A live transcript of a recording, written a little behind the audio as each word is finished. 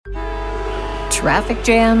Traffic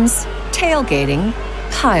jams, tailgating,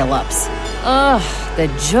 pile-ups. Ugh, the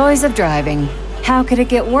joys of driving. How could it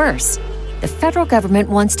get worse? The federal government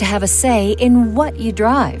wants to have a say in what you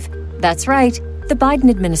drive. That's right. The Biden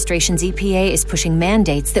administration's EPA is pushing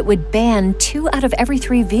mandates that would ban 2 out of every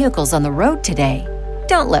 3 vehicles on the road today.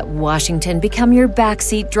 Don't let Washington become your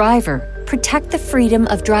backseat driver. Protect the freedom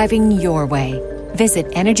of driving your way. Visit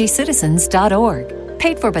EnergyCitizens.org.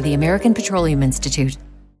 Paid for by the American Petroleum Institute.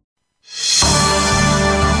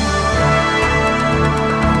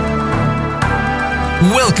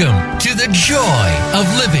 Welcome to The Joy of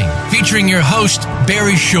Living, featuring your host,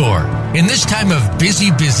 Barry Shore. In this time of busy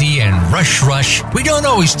and rush, we don't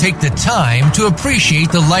always take the time to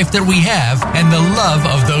appreciate the life that we have and the love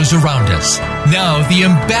of those around us. Now, the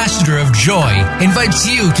ambassador of joy invites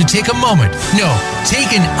you to take a moment,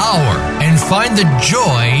 take an hour, and find the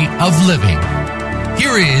joy of living.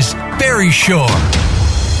 Here is Barry Shore.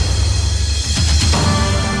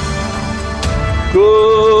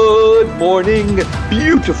 Good morning,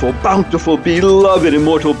 beautiful, bountiful, beloved,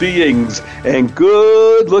 immortal beings, and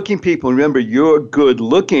good-looking people. Remember, you're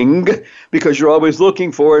good-looking because you're always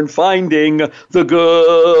looking for and finding the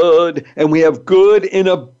good. And we have good in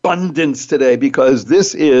abundance today because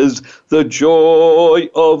this is the joy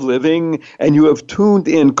of living. And you have tuned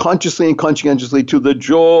in consciously and conscientiously to the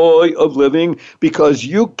joy of living because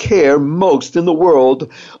you care most in the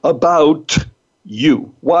world about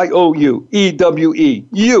you. Y-O-U-E-W-E.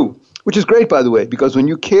 You. Which is great, by the way, because when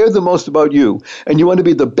you care the most about you and you want to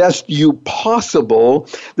be the best you possible,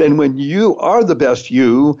 then when you are the best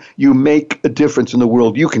you make a difference in the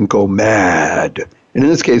world. You can go mad. And in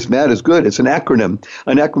this case, MAD is good. It's an acronym.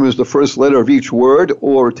 An acronym is the first letter of each word,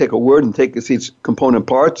 or take a word and take its component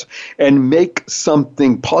parts and make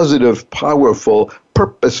something positive, powerful,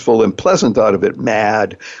 purposeful, and pleasant out of it.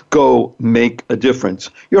 MAD. Go make a difference.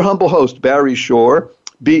 Your humble host, Barry Shore,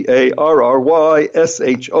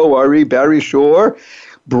 B-A-R-R-Y-S-H-O-R-E, Barry Shore,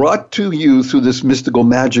 brought to you through this mystical,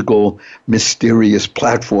 magical, mysterious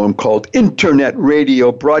platform called Internet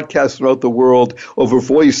Radio, broadcast throughout the world over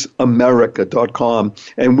voiceamerica.com.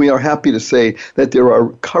 And we are happy to say that there are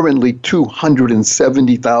currently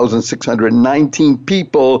 270,619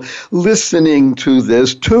 people listening to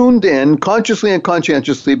this, tuned in consciously and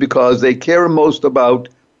conscientiously because they care most about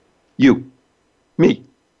you. Me.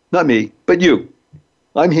 Not me, but you.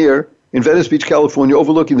 I'm here in Venice Beach, California,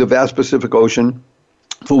 overlooking the vast Pacific Ocean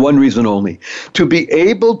for one reason only, to be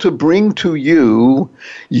able to bring to you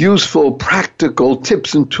useful, practical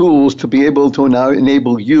tips and tools to be able to now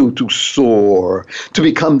enable you to soar, to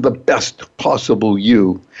become the best possible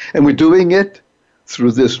you. And we're doing it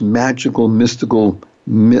through this magical, mystical,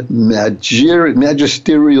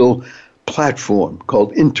 magisterial platform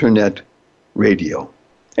called Internet Radio.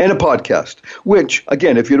 And a podcast, which,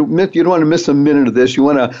 again, if you don't want to miss a minute of this, you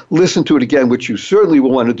want to listen to it again, which you certainly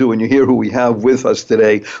will want to do when you hear who we have with us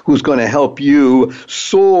today, who's going to help you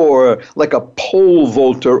soar like a pole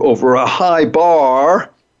vaulter over a high bar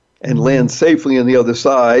and land safely on the other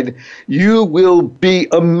side. You will be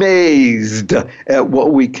amazed at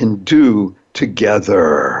what we can do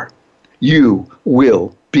together. You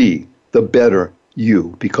will be the better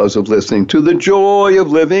you because of listening to the joy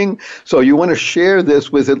of living. So you want to share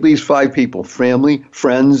this with at least 5 people, family,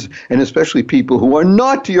 friends, and especially people who are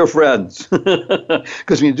not your friends.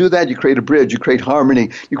 Because when you do that, you create a bridge, you create harmony,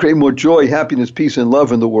 you create more joy, happiness, peace, and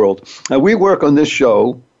love in the world. Now, we work on this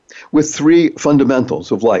show with 3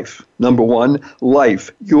 fundamentals of life. Number 1,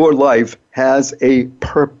 life. Your life has a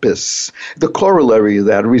purpose. The corollary of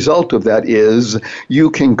that, a result of that is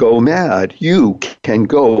you can go mad. You can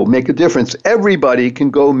go make a difference. Everybody can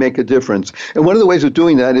go make a difference. And one of the ways of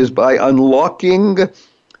doing that is by unlocking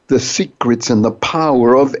the secrets and the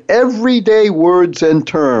power of everyday words and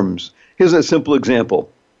terms. Here's a simple example.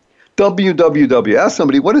 www. Ask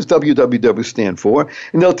somebody, what does www stand for?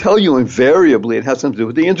 And they'll tell you invariably it has something to do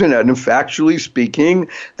with the internet. And factually speaking,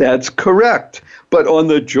 that's correct. But on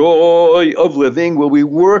the joy of living, where we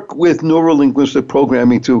work with neurolinguistic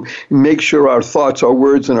programming to make sure our thoughts, our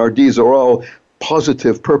words, and our deeds are all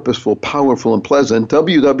positive, purposeful, powerful, and pleasant,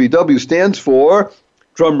 www stands for,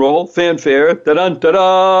 drumroll, fanfare,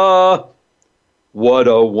 da-dun-da-da, what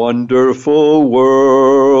a wonderful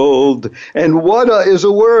world. And whata is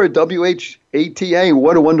a word, W-H-A-T-A,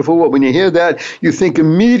 what a wonderful world. When you hear that, you think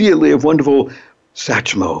immediately of wonderful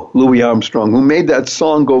Satchmo, Louis Armstrong, who made that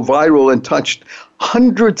song go viral and touched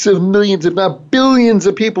hundreds of millions, if not billions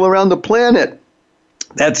of people around the planet.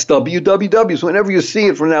 That's www. So whenever you see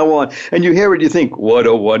it from now on and you hear it, you think, what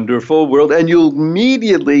a wonderful world. And you'll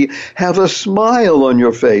immediately have a smile on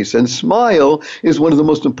your face. And smile is one of the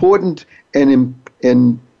most important and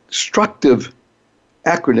instructive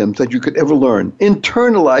acronyms that you could ever learn.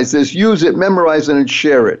 Internalize this, use it, memorize it, and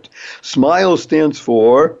share it. SMILE stands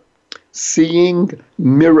for Seeing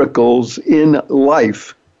Miracles in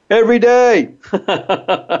Life Every Day.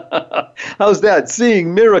 How's that?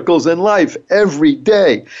 Seeing miracles in life every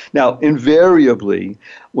day. Now, invariably,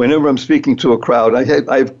 whenever I'm speaking to a crowd, I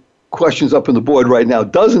have questions up on the board right now,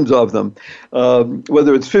 dozens of them,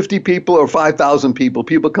 whether it's 50 people or 5,000 people.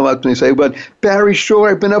 People come up to me and say, but Barry, sure,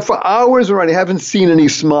 I've been up for hours already. I haven't seen any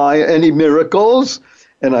miracles.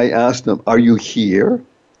 And I ask them, are you here?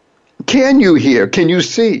 Can you hear? Can you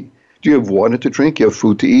see? Do you have water to drink? Do you have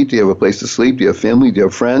food to eat? Do you have a place to sleep? Do you have family? Do you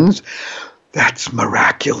have friends? That's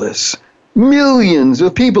miraculous. Millions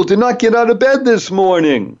of people did not get out of bed this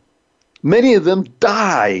morning. Many of them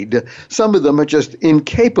died. Some of them are just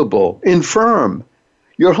incapable, infirm.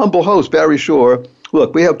 Your humble host, Barry Shore.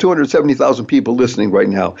 Look, we have 270,000 people listening right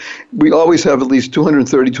now. We always have at least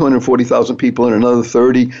 230, 240,000 people, and another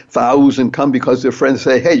 30,000 come because their friends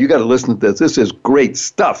say, hey, you got to listen to this. This is great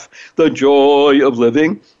stuff. The joy of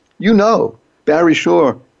living. You know, Barry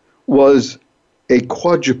Shore was a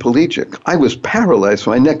quadriplegic. I was paralyzed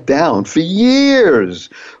from my neck down for years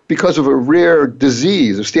because of a rare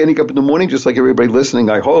disease of standing up in the morning, just like everybody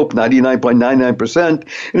listening, I hope, 99.99%.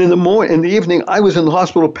 And in the evening, I was in the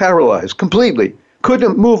hospital paralyzed completely.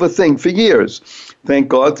 Couldn't move a thing for years. Thank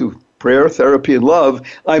God, through prayer, therapy, and love,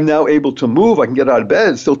 I'm now able to move. I can get out of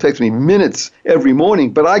bed. It still takes me minutes every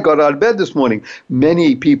morning, but I got out of bed this morning.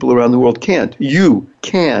 Many people around the world can't. You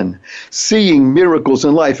can. Seeing miracles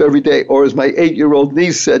in life every day. Or as my 8-year-old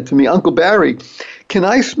niece said to me, Uncle Barry, can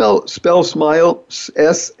I spell SMILE,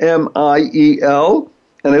 S-M-I-E-L?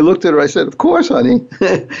 And I looked at her, I said, of course, honey.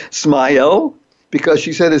 SMILE, because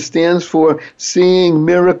she said it stands for seeing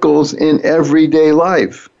miracles in everyday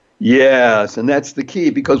life. Yes, and that's the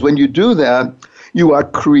key, because when you do that, you are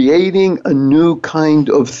creating a new kind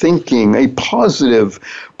of thinking, a positive,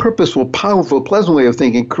 purposeful, powerful, pleasant way of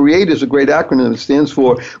thinking. CREATE is a great acronym. It stands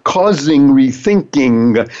for causing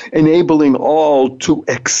rethinking, enabling all to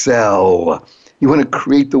excel. You want to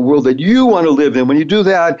create the world that you want to live in. When you do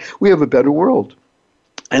that, we have a better world.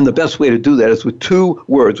 And the best way to do that is with 2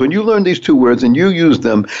 words. When you learn these 2 words and you use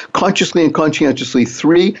them consciously and conscientiously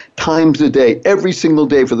 3 times a day, every single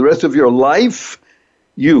day for the rest of your life,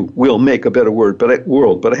 you will make a better world.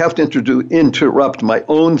 But I have to interrupt my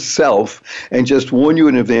own self and just warn you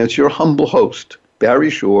in advance, your humble host, Barry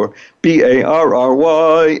Shore,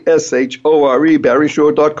 BarryShore,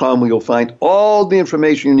 BarryShore.com, where you'll find all the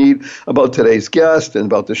information you need about today's guest and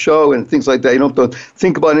about the show and things like that. You don't have to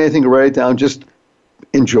think about anything or write it down. Just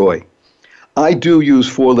enjoy. I do use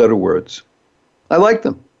 4-letter words. I like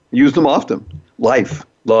them. I use them often. Life,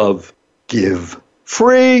 love, give,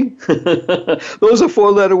 free. Those are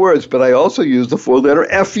 4-letter words, but I also use the 4-letter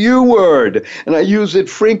FU word, and I use it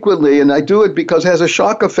frequently, and I do it because it has a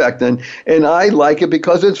shock effect, and I like it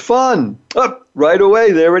because it's fun. Right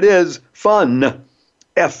away, there it is, fun.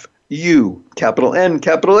 F-U, capital N,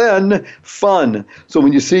 fun. So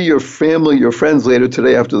when you see your family, your friends later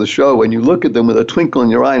today after the show, and you look at them with a twinkle in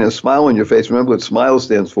your eye and a smile on your face, remember what SMILE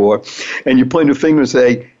stands for, and you point a finger and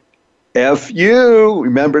say, F-U,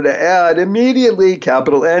 remember to add immediately,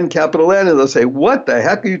 capital N, and they'll say, what the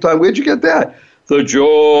heck are you talking, where'd you get that? The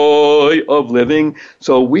joy of living.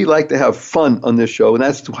 So we like to have fun on this show, and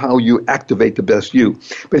that's how you activate the best you.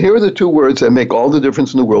 But here are the 2 words that make all the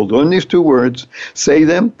difference in the world. Learn these 2 words, say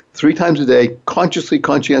them 3 times a day, consciously,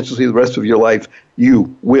 conscientiously, the rest of your life.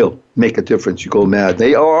 You will make a difference. You go mad.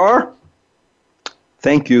 They are,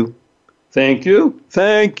 thank you, thank you,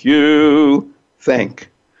 thank you, thank.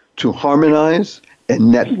 To harmonize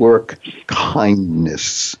and network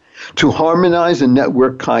kindness. To harmonize and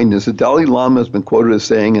network kindness. The Dalai Lama has been quoted as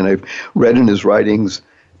saying, and I've read in his writings,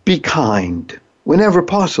 be kind whenever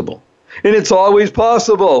possible. And it's always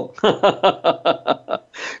possible.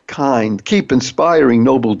 Kind. Keep inspiring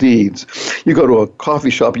noble deeds. You go to a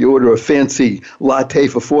coffee shop, you order a fancy latte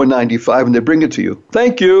for $4.95, and they bring it to you.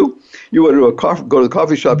 Thank you. You go to the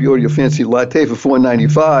coffee shop, you order your fancy latte for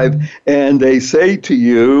 $4.95, and they say to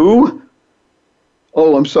you,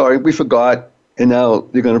 oh, I'm sorry, we forgot, and now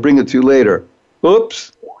they're going to bring it to you later.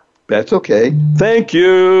 Oops. That's okay. Thank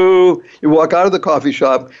you. You walk out of the coffee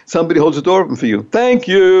shop, somebody holds the door open for you. Thank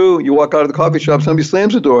you. You walk out of the coffee shop, somebody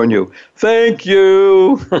slams the door on you. Thank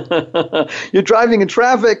you. You're driving in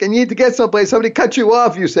traffic and you need to get someplace, somebody cuts you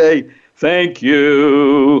off, you say, thank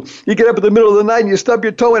you. You get up in the middle of the night and you stub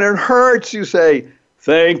your toe and it hurts, you say,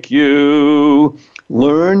 thank you.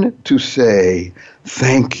 Learn to say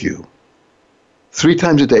thank you 3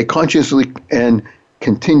 times a day, consciously and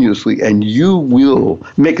continuously, and you will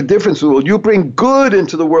make a difference in the world. You bring good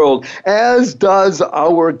into the world, as does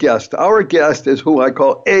our guest. Our guest is who I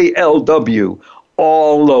call ALW,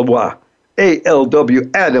 Alawa. ALW,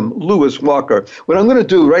 Adam Lewis Walker. What I'm going to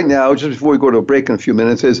do right now, just before we go to a break in a few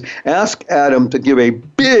minutes, is ask Adam to give a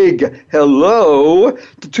big hello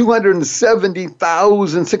to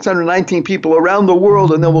 270,619 people around the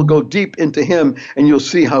world, and then we'll go deep into him, and you'll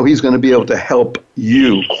see how he's going to be able to help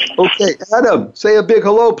you. Okay, Adam, say a big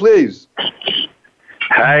hello, please.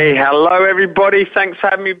 Hey, hello, everybody. Thanks for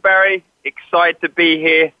having me, Barry. Excited to be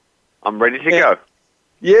here. I'm ready to go.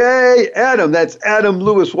 Yay, Adam. That's Adam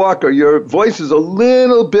Lewis Walker. Your voice is a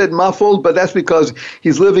little bit muffled, but that's because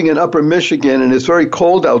he's living in Upper Michigan, and it's very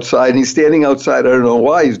cold outside, and he's standing outside. I don't know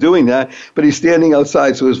why he's doing that, but he's standing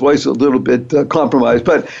outside, so his voice is a little bit compromised.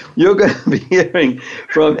 But you're going to be hearing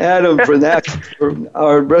from Adam for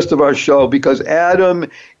our rest of our show, because Adam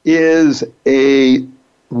is a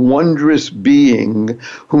wondrous being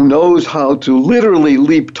who knows how to literally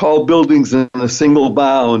leap tall buildings in a single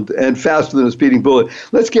bound and faster than a speeding bullet.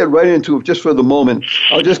 Let's get right into it just for the moment.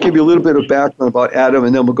 I'll just give you a little bit of background about Adam,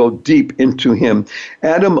 and then we'll go deep into him.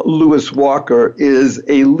 Adam Lewis Walker is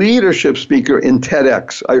a leadership speaker in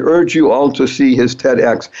TEDx. I urge you all to see his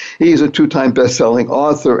TEDx. He's a 2-time best-selling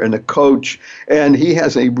author and a coach, and he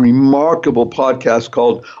has a remarkable podcast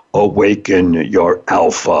called Awaken Your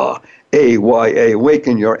Alpha. AYA,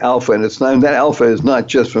 Awaken Your Alpha. And it's not, that alpha is not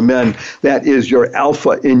just for men. That is your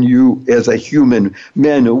alpha in you as a human,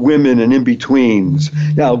 men, women, and in-betweens.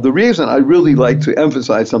 Now, the reason I really like to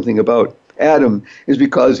emphasize something about Adam is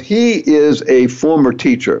because he is a former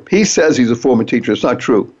teacher. He says he's a former teacher. It's not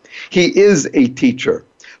true. He is a teacher.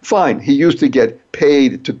 Fine, he used to get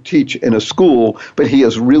paid to teach in a school, but he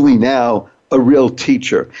is really now a real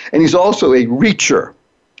teacher. And he's also a reacher.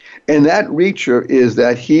 And that reacher is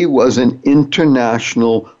that he was an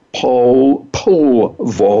international pole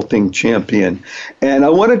vaulting champion. And I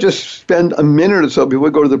want to just spend a minute or so before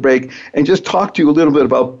we go to the break and just talk to you a little bit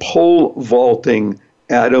about pole vaulting,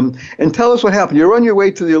 Adam, and tell us what happened. You're on your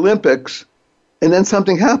way to the Olympics, and then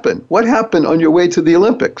something happened. What happened on your way to the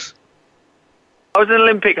Olympics? I was an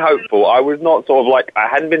Olympic hopeful. I was not sort of like, I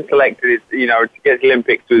hadn't been selected, to get to the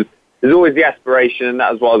Olympics. There's always the aspiration, and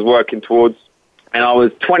that was what I was working towards. And I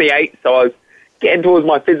was 28, so I was getting towards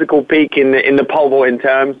my physical peak in the pole vaulting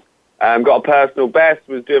terms. Got a personal best,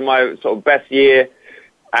 was doing my sort of best year,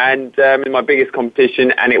 and in my biggest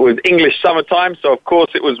competition. And it was English summertime, so of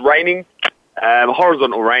course it was raining,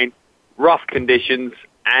 horizontal rain, rough conditions,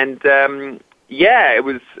 and I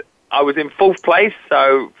was in 4th place.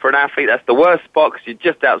 So for an athlete, that's the worst spot because you're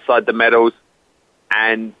just outside the medals,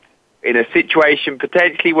 and in a situation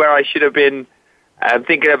potentially where I should have been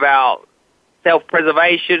thinking about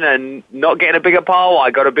self-preservation and not getting a bigger pole.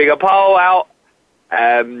 I got a bigger pole out.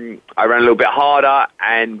 I ran a little bit harder,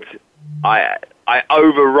 and I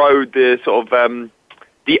overrode the sort of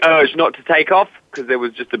the urge not to take off because there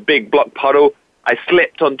was just a big block puddle. I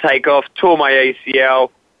slipped on takeoff, tore my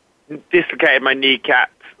ACL, dislocated my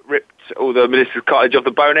kneecap, ripped all the meniscus cartilage off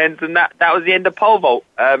the bone ends, and that was the end of pole vault.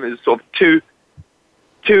 It was sort of two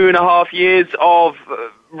and a half years of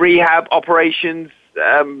rehab operations,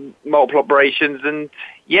 multiple operations, and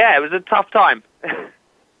it was a tough time.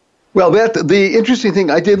 Well, the interesting thing,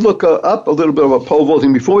 I did look up a little bit about pole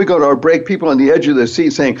vaulting. Before we go to our break, people on the edge of their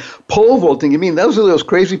seat saying, pole vaulting, you mean those are those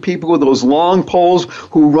crazy people with those long poles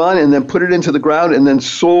who run and then put it into the ground and then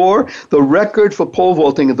soar? The record for pole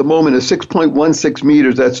vaulting at the moment is 6.16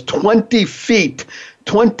 meters. That's 20 feet,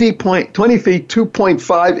 20 feet,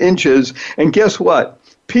 2.5 inches. And guess what?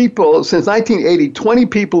 People, since 1980, 20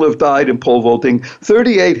 people have died in pole vaulting,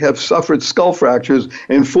 38 have suffered skull fractures,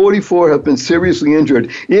 and 44 have been seriously injured.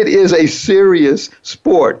 It is a serious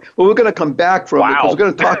sport. Well, we're going to come back from it because we're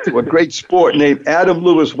going to talk to a great sport named Adam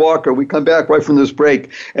Lewis Walker. We come back right from this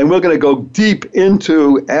break, and we're going to go deep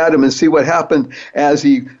into Adam and see what happened as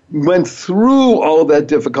he went through all of that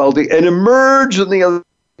difficulty and emerged in the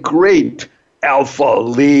great alpha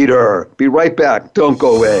leader. Be right back. Don't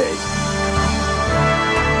go away.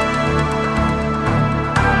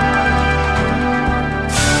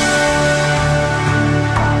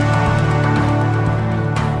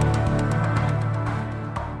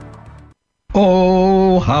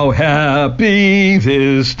 Oh, how happy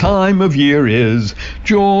this time of year is.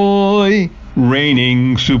 Joy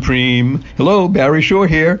reigning supreme. Hello, Barry Shore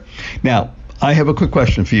here. Now, I have a quick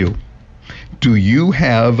question for you. Do you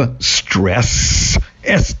have stress?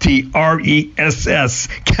 S-T-R-E-S-S,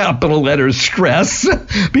 capital letters, stress,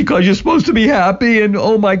 because you're supposed to be happy, and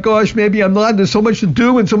oh my gosh, maybe I'm not. There's so much to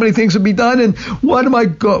do and so many things to be done, and what am I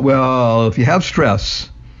Well, if you have stress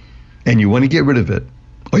and you want to get rid of it,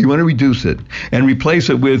 or you want to reduce it and replace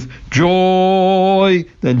it with joy,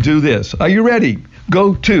 then do this. Are you ready?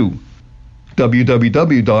 Go to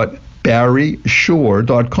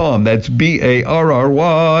www.barryshore.com. That's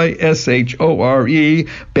BARRYSHORE,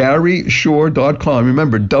 barryshore.com.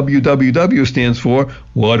 Remember, WWW stands for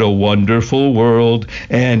What a Wonderful World.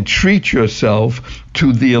 And treat yourself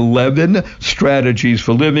to the 11 strategies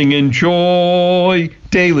for living in joy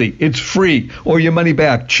daily. It's free, or your money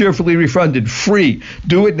back, cheerfully refunded, free.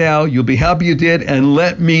 Do it now. You'll be happy you did, and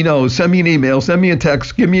let me know. Send me an email, send me a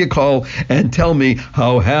text, give me a call, and tell me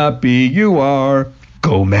how happy you are.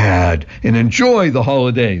 Go mad and enjoy the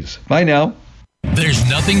holidays. Bye now. There's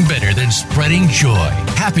nothing better than spreading joy,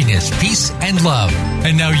 happiness, peace, and love.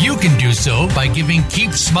 And now you can do so by giving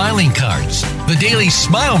Keep Smiling cards. The Daily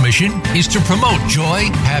Smile mission is to promote joy,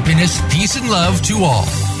 happiness, peace, and love to all.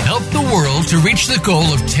 Help the world to reach the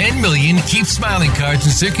goal of 10 million Keep Smiling cards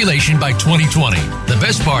in circulation by 2020. The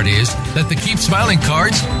best part is that the Keep Smiling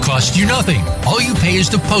cards cost you nothing. All you pay is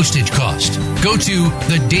the postage cost. Go to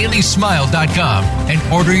thedailysmile.com and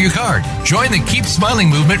order your card. Join the Keep Smiling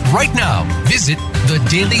movement right now. Visit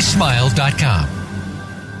thedailysmile.com.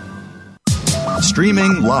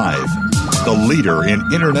 Streaming live, the leader in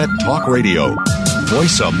Internet talk radio,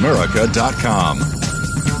 voiceamerica.com.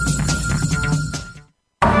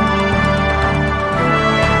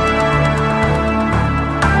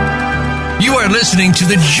 You are listening to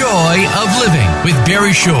The Joy of Living with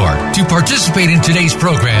Barry Shore. To participate in today's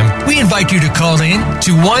program, we invite you to call in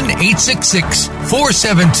to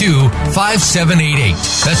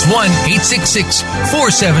 1-866-472-5788. That's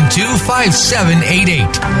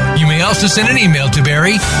 1-866-472-5788. You may also send an email to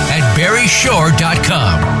Barry at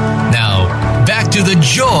barryshore.com. Now, back to The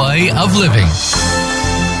Joy of Living.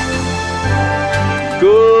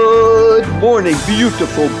 Good morning,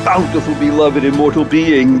 beautiful, bountiful, beloved, immortal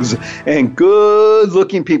beings, and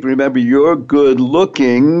good-looking people. Remember, you're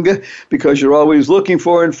good-looking because you're always looking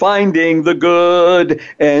for and finding the good,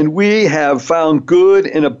 and we have found good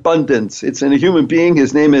in abundance. It's in a human being.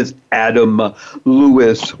 His name is Adam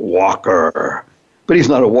Lewis Walker. But he's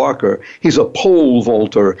not a walker. He's a pole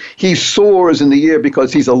vaulter. He soars in the air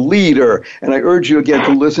because he's a leader. And I urge you again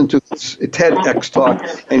to listen to this TEDx talk.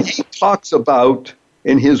 And he talks about,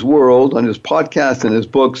 in his world, on his podcast and his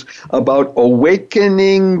books, about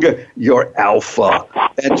awakening your alpha.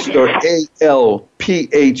 That's your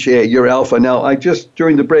ALPHA, your alpha. Now,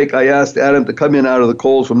 during the break, I asked Adam to come in out of the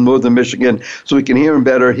cold from northern Michigan so we can hear him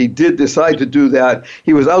better. He did decide to do that.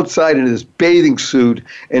 He was outside in his bathing suit,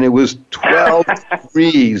 and it was 12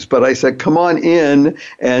 degrees. But I said, come on in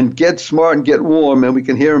and get smart and get warm, and we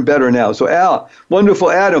can hear him better now. So, wonderful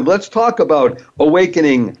Adam, let's talk about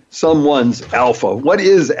awakening someone's alpha. What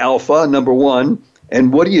is alpha, number one,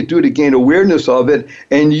 and what do you do to gain awareness of it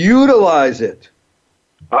and utilize it?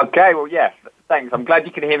 Okay, well, yes, thanks. I'm glad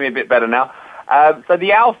you can hear me a bit better now. So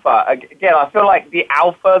the alpha, again, I feel like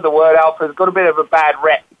the word alpha has got a bit of a bad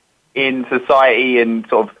rep in society, and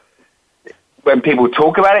sort of when people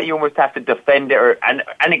talk about it, you almost have to defend it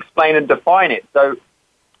and explain and define it. So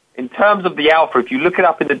in terms of the alpha, if you look it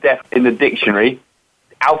up in the dictionary,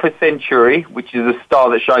 Alpha Centauri, which is the star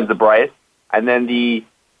that shines the brightest, and then the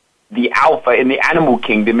alpha in the animal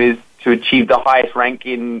kingdom is to achieve the highest rank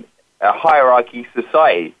in a hierarchy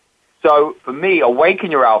society. So for me, awaken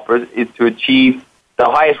your alpha is to achieve the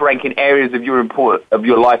highest rank in areas of your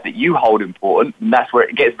life that you hold important, and that's where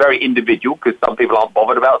it gets very individual because some people aren't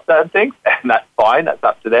bothered about certain things, and that's fine, that's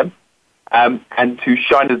up to them. And to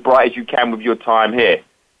shine as bright as you can with your time here.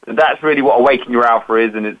 So that's really what awaken your alpha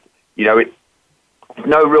is, and it's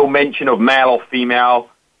no real mention of male or female,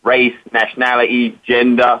 race, nationality,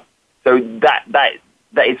 gender. So that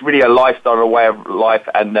is really a lifestyle, a way of life,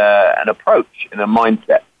 and an approach and a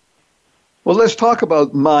mindset. Well, let's talk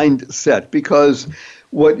about mindset, because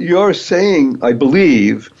what you're saying, I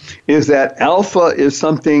believe, is that alpha is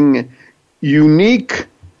something unique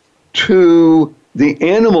to the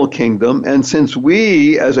animal kingdom. And since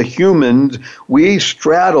we, as a humans, we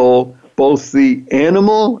straddle both the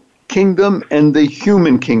animal kingdom and the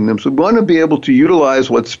human kingdom. So we want to be able to utilize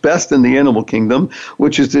what's best in the animal kingdom,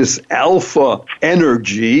 which is this alpha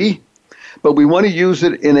energy, but we want to use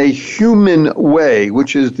it in a human way,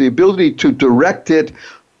 which is the ability to direct it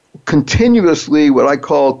continuously, what I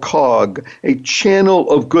call COG, a channel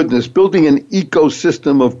of goodness, building an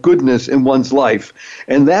ecosystem of goodness in one's life.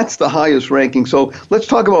 And that's the highest ranking. So let's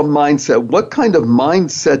talk about mindset. What kind of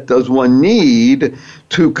mindset does one need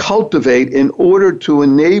to cultivate in order to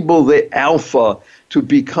enable the alpha to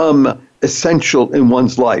become essential in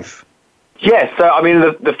one's life? Yes, so I mean,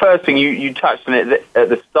 the first thing you touched on it at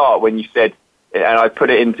the start when you said and I put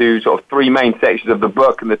it into sort of three main sections of the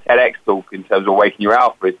book and the TEDx talk in terms of Awaken Your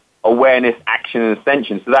Alpha, is awareness, action, and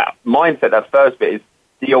ascension. So that mindset, that first bit, is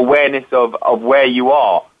the awareness of where you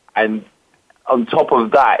are. And on top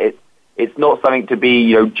of that, it's not something to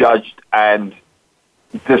be, judged and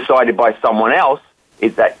decided by someone else.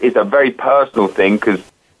 It's a very personal thing, because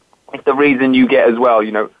it's the reason you get as well,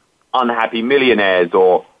 unhappy millionaires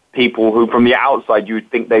or people who from the outside you would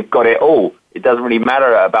think they've got it all. It doesn't really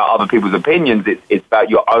matter about other people's opinions. It's about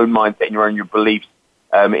your own mindset and your beliefs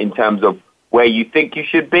in terms of where you think you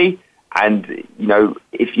should be. And,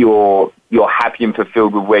 if you're happy and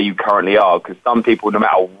fulfilled with where you currently are, because some people, no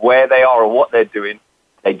matter where they are or what they're doing,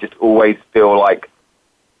 they just always feel like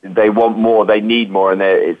they want more, they need more, and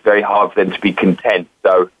it's very hard for them to be content.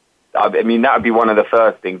 So, that would be one of the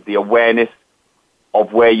first things, the awareness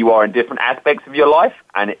of where you are in different aspects of your life,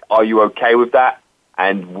 and are you okay with that,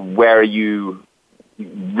 and where are you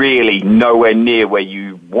really nowhere near where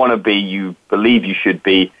you want to be, you believe you should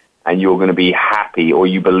be, and you're going to be happy, or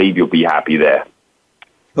you believe you'll be happy there.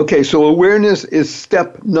 Okay, so awareness is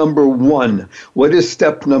step number one. What is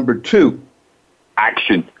step number two?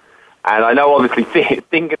 Action. And I know, obviously,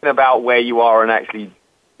 thinking about where you are and actually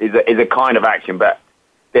is a kind of action, but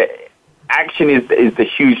the action is the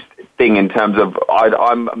huge thing in terms of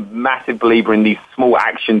I'm a massive believer in these small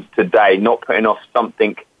actions today, not putting off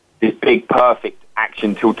something, this big, perfect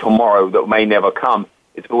action till tomorrow that may never come.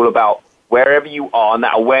 It's all about wherever you are and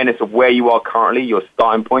that awareness of where you are currently, your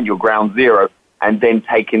starting point, your ground zero, and then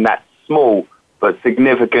taking that small but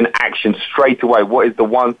significant action straight away. What is the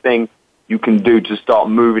one thing you can do to start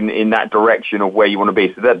moving in that direction of where you want to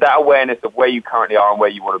be? So that awareness of where you currently are and where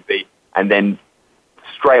you want to be, and then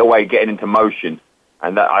straight away getting into motion.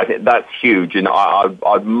 And I think that's huge. And I'd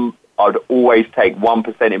always take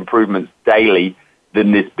 1% improvements daily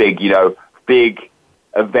than this big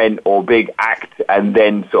event or big act, and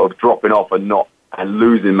then sort of dropping off and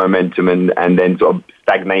losing momentum and then sort of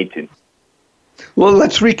stagnating. Well,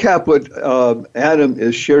 let's recap what Adam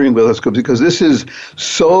is sharing with us, because this is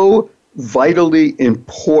so vitally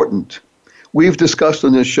important. We've discussed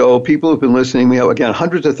on this show, people have been listening. We have, again,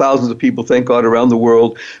 hundreds of thousands of people, thank God, around the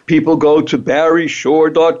world. People go to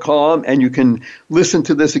barryshore.com, and you can listen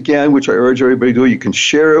to this again, which I urge everybody to do. You can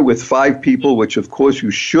share it with 5 people, which, of course,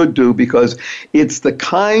 you should do, because it's the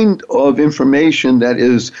kind of information that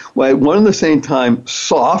is, at one and the same time,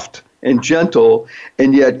 soft and gentle,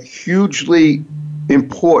 and yet hugely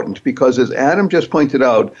important, because, as Adam just pointed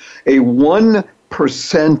out, a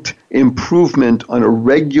 1% improvement on a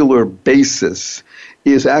regular basis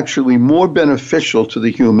is actually more beneficial to the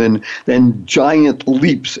human than giant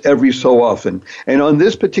leaps every so often. And on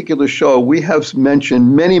this particular show, we have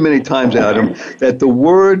mentioned many, many times, Adam, that the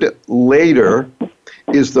word later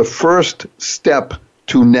is the first step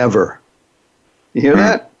to never. You hear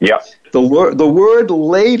that? Yeah. The word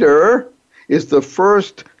later is the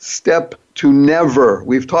first step to never.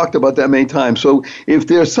 We've talked about that many times. So if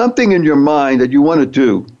there's something in your mind that you want to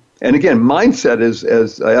do, and again, mindset is,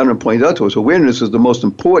 as Adam pointed out to us, awareness is the most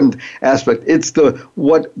important aspect. It's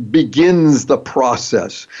what begins the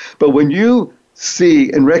process. But when you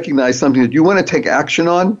see and recognize something that you want to take action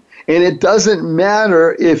on, and it doesn't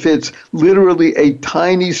matter if it's literally a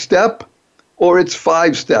tiny step or it's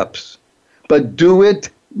 5 steps, but do it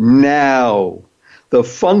now. The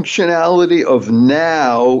functionality of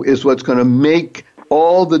now is what's going to make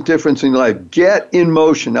all the difference in life. Get in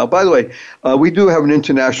motion. Now, by the way, we do have an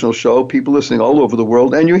international show, people listening all over the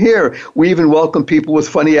world, and you hear we even welcome people with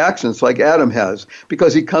funny accents like Adam has,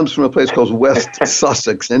 because he comes from a place called West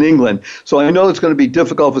Sussex in England. So I know it's going to be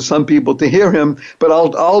difficult for some people to hear him, but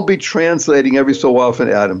I'll be translating every so often,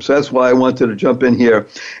 Adam. So that's why I wanted to jump in here.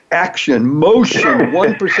 Action, motion,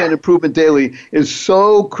 1% improvement daily is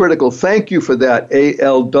so critical. Thank you for that,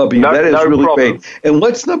 ALW. That is really problem. Great. And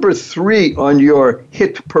what's number 3 on your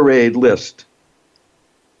hit parade list?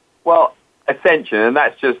 Well, ascension, and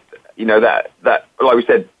that's just, that like we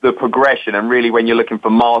said, the progression, and really when you're looking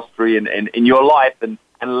for mastery in your life and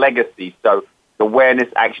legacy. So awareness,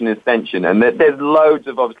 action, ascension, and there's loads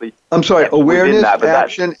of, obviously. I'm sorry, awareness,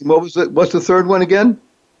 action. What was it? What's the third one again?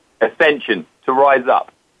 Ascension, to rise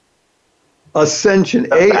up. Ascension,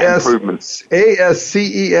 ASCENSION,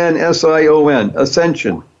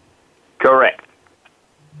 ascension. Correct.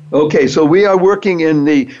 Okay, so we are working in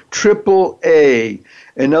the AAA.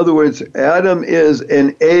 In other words, Adam is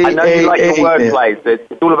an AAA. I know you like your wordplay, so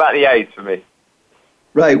it's all about the A's for me.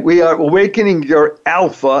 Right, we are awakening your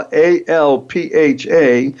alpha,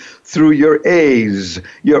 ALPHA, through your A's,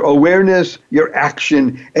 your awareness, your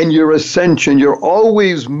action, and your ascension. You're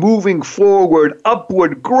always moving forward,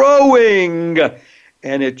 upward, growing.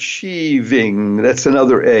 and achieving. That's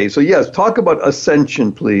another A. So yes, talk about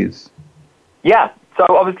ascension, please. Yeah. So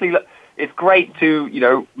obviously, look, it's great to,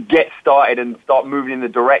 get started and start moving in the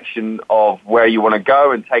direction of where you want to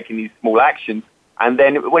go and taking these small actions. And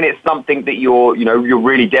then when it's something that you're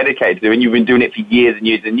really dedicated to, and you've been doing it for years and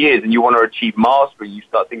years and years, and you want to achieve mastery, you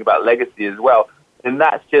start thinking about legacy as well. Then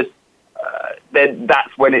that's just then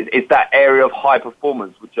that's when it's that area of high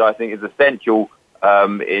performance, which I think is essential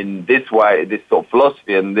in this way, this sort of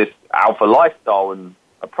philosophy and this alpha lifestyle and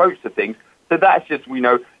approach to things. So that's just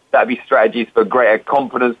that'd be strategies for greater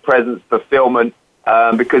confidence, presence, fulfillment.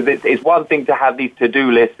 Because it's one thing to have these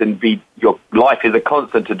to-do lists and your life is a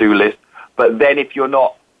constant to-do list. But then if you're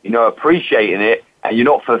not, appreciating it and you're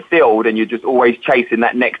not fulfilled and you're just always chasing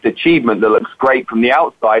that next achievement that looks great from the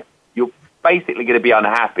outside, you're basically going to be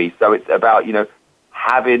unhappy. So it's about,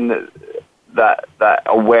 having that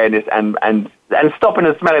awareness and stopping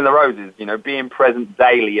and smelling the roses, being present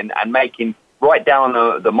daily and making right down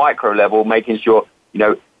on the micro level, making sure,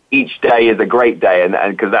 each day is a great day. And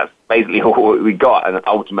because that's basically all we got. And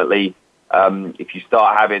ultimately, if you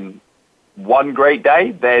start having one great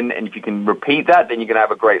day, and if you can repeat that, then you're going to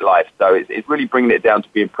have a great life. So it's really bringing it down to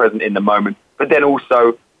being present in the moment, but then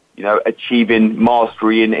also, achieving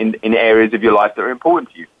mastery in areas of your life that are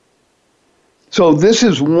important to you. So this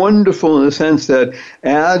is wonderful in the sense that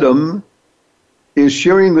Adam is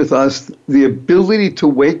sharing with us the ability to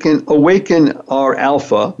awaken our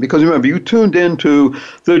alpha, because remember, you tuned into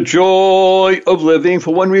the joy of living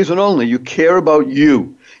for one reason only. You care about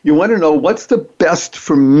you. You want to know what's the best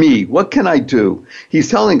for me. What can I do? He's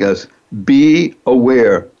telling us, be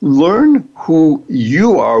aware. Learn who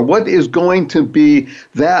you are. What is going to be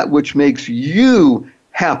that which makes you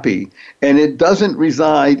happy? And it doesn't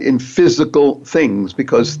reside in physical things,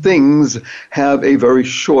 because things have a very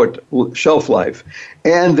short shelf life.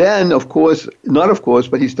 And then,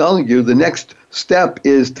 but he's telling you the next step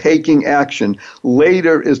is taking action.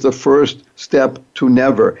 Later is the first step to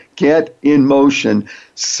never. Get in motion.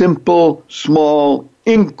 Simple, small,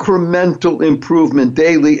 incremental improvement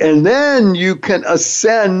daily, and then you can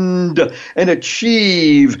ascend and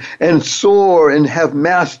achieve and soar and have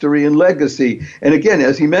mastery and legacy. And again,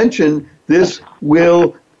 as he mentioned, the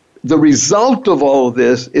result of all of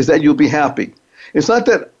this is that you'll be happy. It's not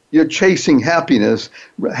that you're chasing happiness.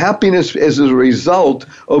 Happiness is a result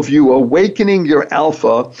of you awakening your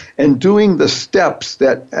alpha and doing the steps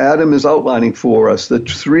that Adam is outlining for us, the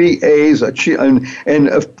 3 A's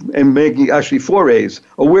and making actually 4 A's: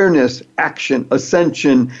 awareness, action,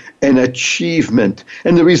 ascension, and achievement.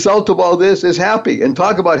 And the result of all this is happy. And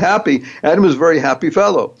talk about happy, Adam is a very happy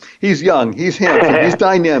fellow. He's young, he's handsome, he's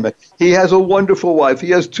dynamic, he has a wonderful wife, he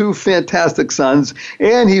has 2 fantastic sons,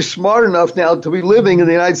 and he's smart enough now to be living in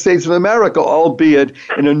the United States of America, albeit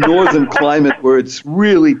in a northern climate where it's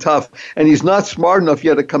really tough. And he's not smart enough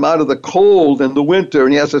yet to come out of the cold and the winter,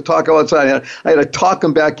 and he has to talk outside. I had to talk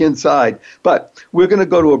him back inside. But we're going to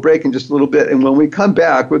go to a break in just a little bit, and when we come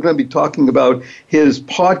back, we're going to be talking about his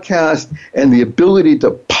podcast and the ability to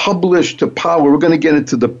publish to power. We're going to get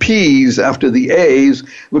into the P's after the A's.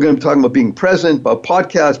 We're going to be talking about being present, about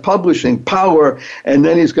podcast, publishing, power, and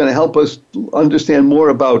then he's going to help us understand more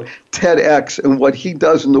about TEDx and what he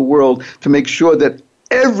does in the world to make sure that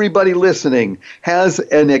everybody listening has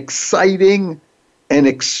an exciting and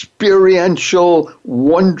experiential,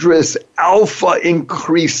 wondrous,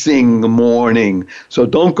 alpha-increasing morning. So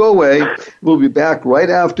don't go away. We'll be back right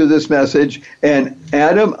after this message. And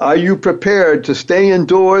Adam, are you prepared to stay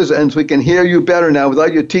indoors and so we can hear you better now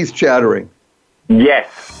without your teeth chattering?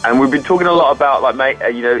 Yes. And we've been talking a lot about,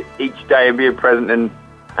 each day and being present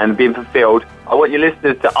and being fulfilled. I want your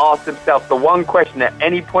listeners to ask themselves the one question at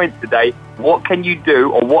any point today: what can you do,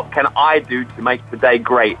 or what can I do to make today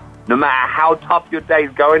great? No matter how tough your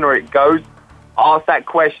day's going or it goes, ask that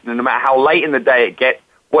question. And no matter how late in the day it gets,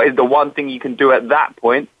 what is the one thing you can do at that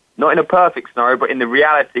point? Not in a perfect scenario, but in the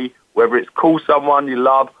reality, whether it's call someone you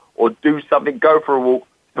love or do something, go for a walk,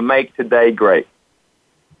 to make today great.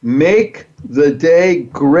 Make the day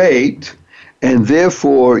great, and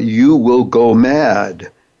therefore you will go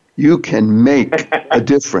mad. You can make a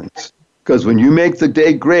difference. Because when you make the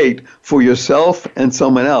day great for yourself and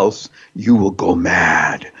someone else, you will go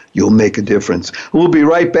mad. You'll make a difference. We'll be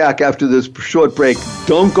right back after this short break.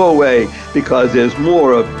 Don't go away, because there's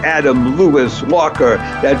more of Adam Lewis Walker,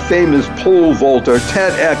 that famous pole vaulter,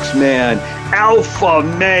 TEDx man, alpha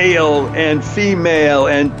male and female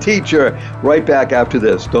and teacher. Right back after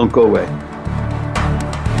this. Don't go away.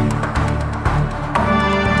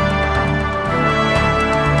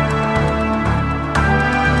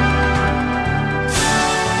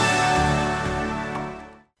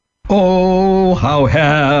 Oh, how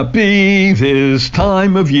happy this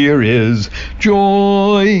time of year is.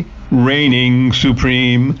 Joy reigning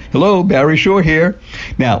supreme. Hello, Barry Shore here.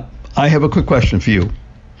 Now, I have a quick question for you.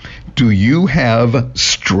 Do you have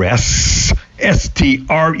stress?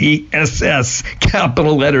 S-T-R-E-S-S,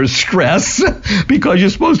 capital letters, stress, because you're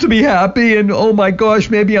supposed to be happy and, oh my gosh,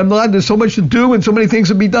 maybe I'm not. There's so much to do and so many things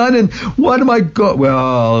to be done. And what am I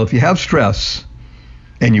Well, if you have stress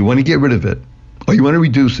and you want to get rid of it, or you want to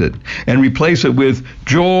reduce it and replace it with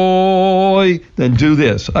joy, then do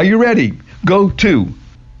this. Are you ready? Go to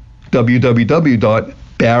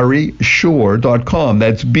www.barryshore.com.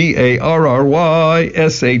 That's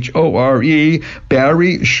BARRYSHORE,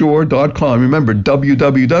 barryshore.com. Remember,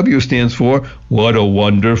 WWW stands for What a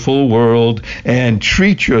Wonderful World. And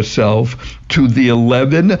treat yourself to the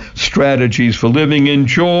 11 strategies for living in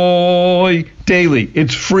joy daily.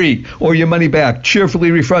 It's free, or your money back,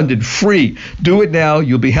 cheerfully refunded, free. Do it now.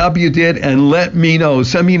 You'll be happy you did, and let me know.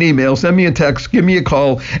 Send me an email, send me a text, give me a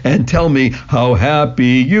call, and tell me how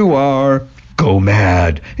happy you are. Go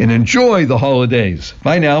mad and enjoy the holidays.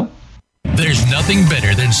 Bye now. There's nothing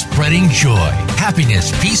better than spreading joy,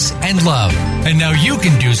 happiness, peace, and love. And now you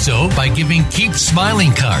can do so by giving Keep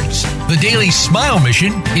Smiling cards. The Daily Smile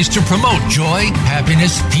mission is to promote joy,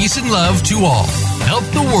 happiness, peace, and love to all. Help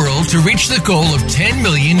the world to reach the goal of 10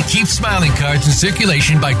 million Keep Smiling cards in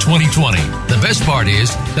circulation by 2020. The best part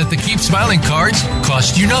is that the Keep Smiling cards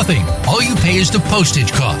cost you nothing. All you pay is the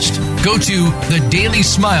postage cost. Go to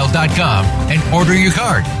thedailysmile.com and order your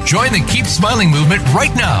card. Join the Keep Smiling movement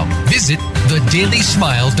right now. Visit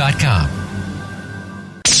thedailysmile.com.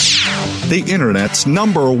 The Internet's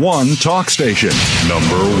 #1 talk station.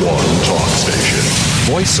 #1 talk station.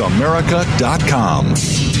 VoiceAmerica.com.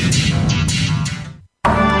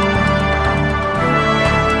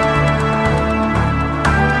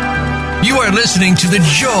 You are listening to The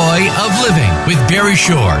Joy of Living with Barry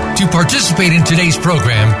Shore. To participate in today's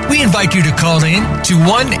program, we invite you to call in to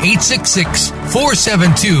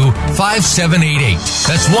 1-866-472-5788.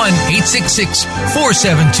 That's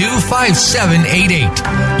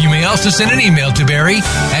 1-866-472-5788. You may also send an email to Barry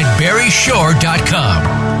at barryshore.com.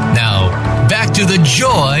 Now, back to The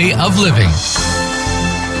Joy of Living.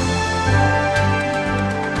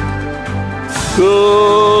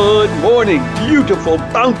 Good morning, beautiful,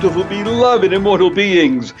 bountiful, beloved, immortal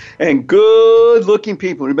beings, and good-looking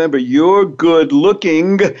people. Remember, you're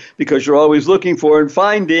good-looking because you're always looking for and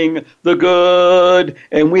finding the good,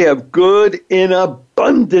 and we have good in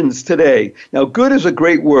abundance today. Now, good is a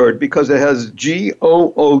great word because it has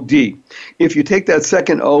G-O-O-D. If you take that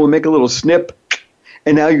second O and make a little snip,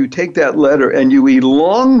 and now you take that letter and you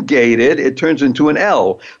elongate it, it turns into an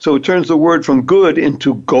L. So it turns the word from good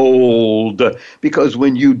into gold. Because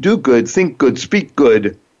when you do good, think good, speak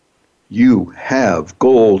good, you have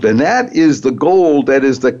gold. And that is the gold, that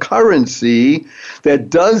is the currency that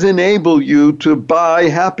does enable you to buy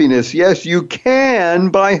happiness. Yes, you can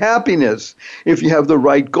buy happiness if you have the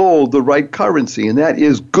right gold, the right currency, and that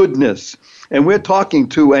is goodness. And we're talking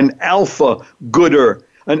to an alpha gooder,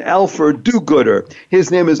 an alpha do-gooder.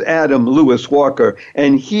 His name is Adam Lewis Walker,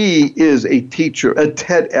 and he is a teacher, a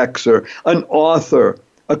TEDxer, an author,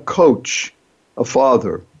 a coach, a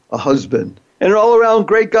father, a husband, and an all-around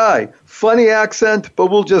great guy. Funny accent,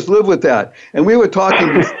 but we'll just live with that. And we were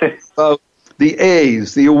talking about the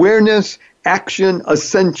A's, the awareness, action,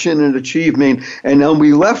 ascension, and achievement. And now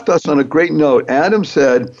we left us on a great note. Adam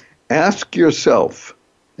said, ask yourself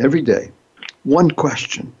every day one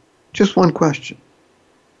question, just one question.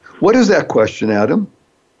 What is that question, Adam?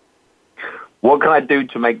 What can I do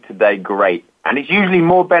to make today great? And it's usually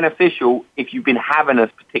more beneficial if you've been having a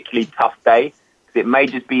particularly tough day, because it may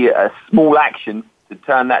just be a small action to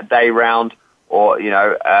turn that day around, or,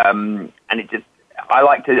 and I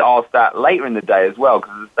like to ask that later in the day as well,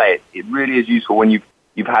 because as I say, it really is useful when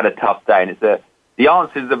you've had a tough day, and the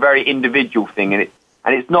answer is a very individual thing, and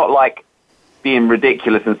it's not like being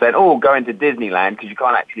ridiculous and saying, going to Disneyland, because you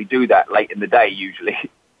can't actually do that late in the day usually.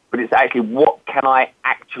 But it's actually, what can I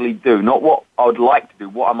actually do? Not what I would like to do.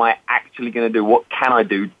 What am I actually going to do? What can I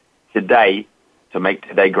do today to make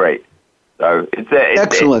today great? So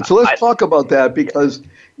excellent. So let's talk about that, because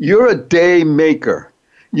you're a day maker.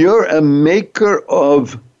 You're a maker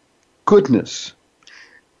of goodness.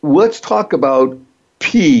 Let's talk about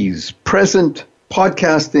P's, present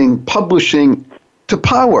podcasting, publishing to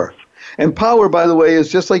power. And power, by the way,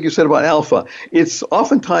 is just like you said about alpha. It's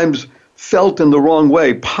oftentimes felt in the wrong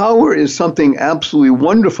way. Power is something absolutely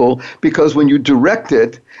wonderful because when you direct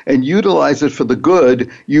it and utilize it for the good,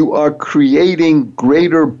 you are creating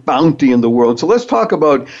greater bounty in the world. So let's talk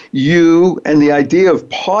about you and the idea of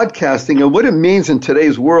podcasting and what it means in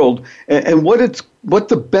today's world and what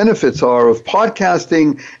the benefits are of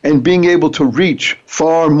podcasting and being able to reach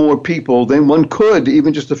far more people than one could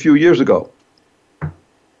even just a few years ago.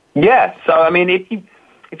 Yeah, so I mean,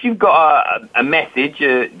 if you've got a message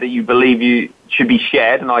that you believe you should be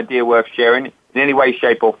shared, an idea worth sharing in any way,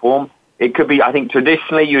 shape, or form, it could be. I think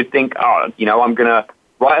traditionally you would think, I'm going to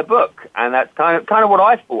write a book, and that's kind of what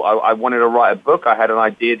I thought. I wanted to write a book. I had an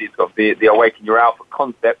idea that's got the Awaken Your Alpha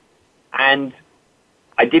concept, and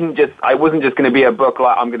I wasn't just going to be a book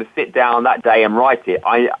like I'm going to sit down that day and write it.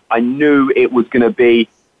 I knew it was going to be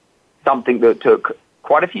something that took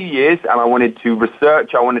quite a few years, and I wanted to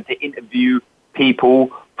research. I wanted to interview people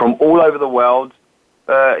from all over the world,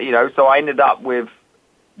 so I ended up with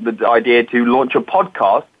the idea to launch a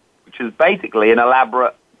podcast, which was basically an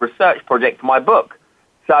elaborate research project for my book.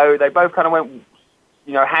 So they both kind of went,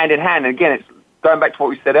 hand in hand. And again, it's going back to what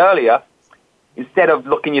we said earlier. Instead of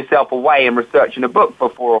looking yourself away and researching a book for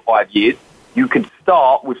 4 or 5 years, you could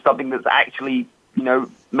start with something that's actually,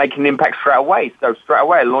 making an impact straight away. So straight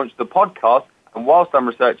away, I launched the podcast, and whilst I'm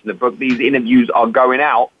researching the book, these interviews are going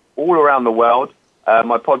out all around the world.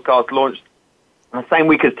 My podcast launched the same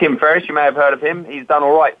week as Tim Ferriss. You may have heard of him. He's done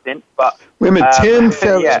all right since. But wait a minute, Tim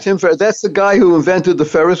Ferriss. Yeah. Tim Ferriss. That's the guy who invented the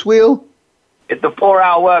Ferris wheel? It's the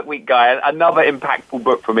 4-Hour Workweek guy. Another impactful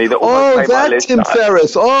book for me that almost made my list. Tim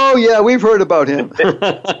Ferriss. Oh, yeah, we've heard about him.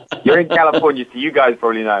 You're in California, so you guys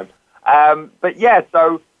probably know him. But yeah,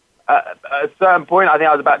 so at a certain point, I think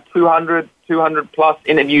I was about 200 plus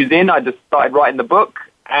interviews in. I just started writing the book.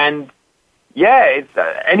 And yeah, it's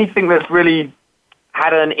anything that's really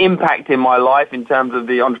had an impact in my life in terms of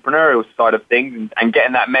the entrepreneurial side of things and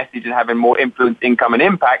getting that message and having more influence, income, and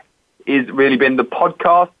impact is really been the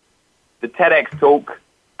podcast, the TEDx talk,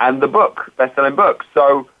 and the book, best-selling book.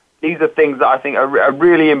 So these are things that I think are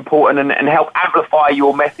really important and help amplify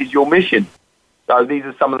your message, your mission. So these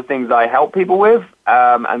are some of the things I help people with,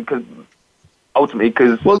 and because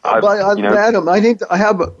Adam, I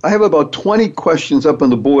have about 20 questions up on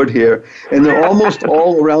the board here, and they're almost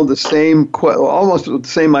all around the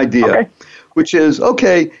same idea. Okay. Which is,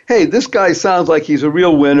 hey, this guy sounds like he's a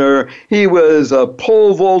real winner. He was a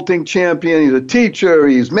pole vaulting champion. He's a teacher.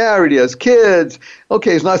 He's married. He has kids.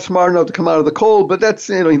 Okay, he's not smart enough to come out of the cold, but that's,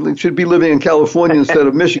 he should be living in California instead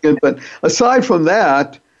of Michigan. But aside from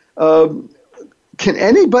that, can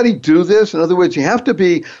anybody do this? In other words, you have to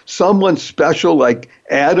be someone special like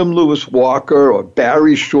Adam Lewis Walker or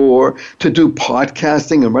Barry Shore to do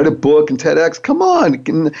podcasting and write a book and TEDx. Come on.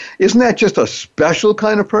 Isn't that just a special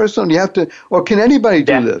kind of person? You have to, or can anybody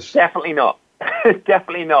do this? Definitely not.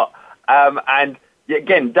 Definitely not. And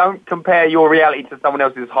again, don't compare your reality to someone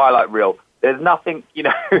else's highlight reel. There's nothing,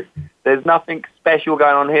 there's nothing special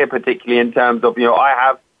going on here, particularly in terms of,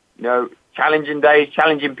 I have, challenging days,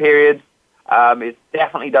 challenging periods. It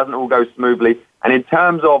definitely doesn't all go smoothly. And in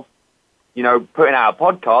terms of, putting out a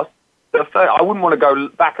podcast, I wouldn't want to go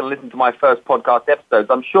back and listen to my first podcast episodes.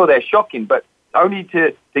 I'm sure they're shocking, but only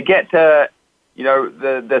to get to,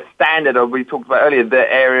 the standard of, we talked about earlier,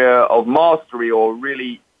 the area of mastery or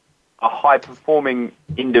really a high-performing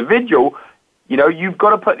individual, you've got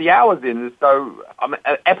to put the hours in. So I'm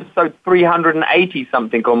at episode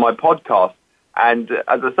 380-something on my podcast. And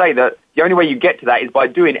as I say, that the only way you get to that is by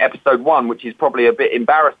doing episode 1, which is probably a bit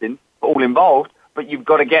embarrassing for all involved, but you've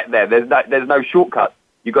got to get there. There's no shortcut.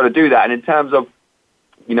 You've got to do that. And in terms of,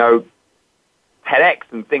 TEDx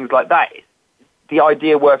and things like that, it's the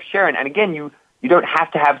idea worth sharing. And again, you don't have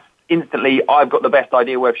to have instantly, I've got the best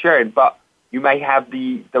idea worth sharing, but you may have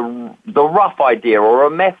the rough idea or a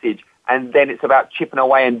message, and then it's about chipping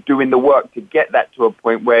away and doing the work to get that to a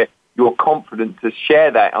point where you're confident to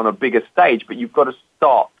share that on a bigger stage, but you've got to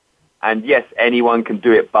start. And yes, anyone can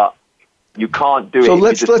do it, but you can't do it. So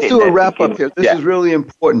let's do a wrap up here. This is really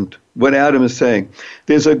important, what Adam is saying.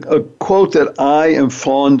 There's a quote that I am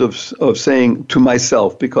fond of saying to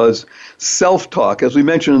myself, because self-talk, as we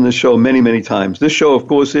mentioned in the show many, many times, this show, of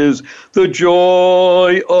course, is The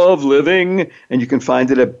Joy of Living, and you can find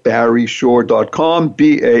it at barryshore.com,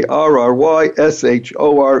 BARRYSHORE.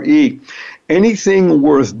 Anything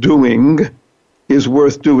worth doing is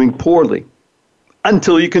worth doing poorly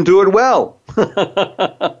until you can do it well.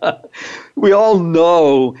 We all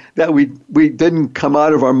know that we didn't come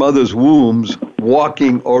out of our mother's wombs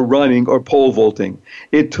walking or running or pole vaulting.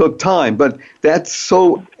 It took time, but that's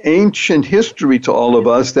so ancient history to all of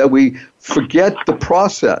us that we forget the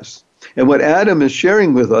process. And what Adam is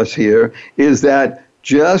sharing with us here is that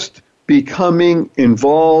just becoming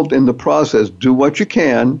involved in the process, do what you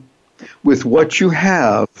can with what you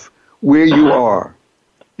have where you are.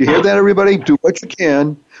 You hear that, everybody? Do what you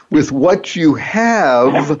can with what you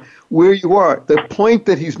have where you are. The point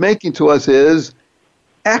that he's making to us is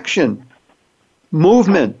action,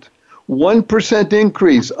 movement, 1%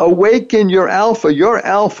 increase. Awaken your alpha. Your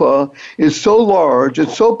alpha is so large,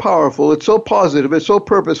 it's so powerful, it's so positive, it's so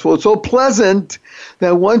purposeful, it's so pleasant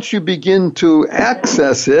that once you begin to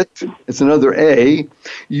access it, it's another A,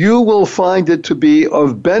 you will find it to be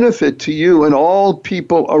of benefit to you and all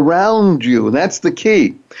people around you. And that's the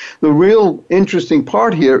key. The real interesting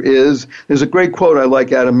part here is, there's a great quote I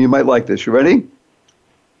like, Adam. You might like this. You ready?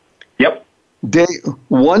 Yep. Day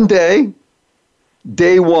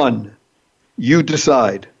one, you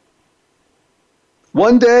decide.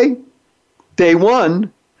 One day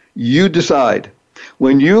one, you decide.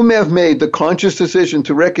 When you have made the conscious decision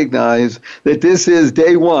to recognize that this is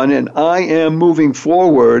day one and I am moving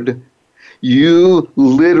forward, you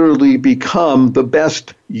literally become the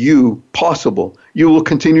best you possible. You will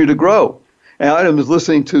continue to grow. Adam is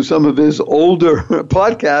listening to some of his older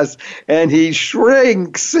podcasts, and he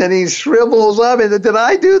shrinks and he shrivels up. And did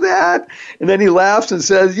I do that? And then he laughs and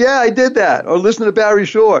says, yeah, I did that. Or listen to Barry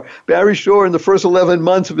Shore. Barry Shore, in the first 11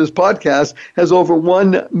 months of his podcast, has over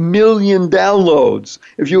 1 million downloads.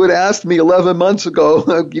 If you had asked me 11 months ago,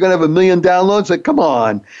 you're going to have 1 million downloads? I'd say, come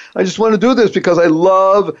on. I just want to do this because I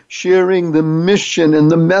love sharing the mission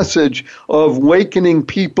and the message of awakening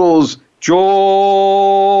people's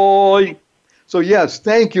joy. So yes,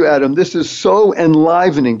 thank you, Adam. This is so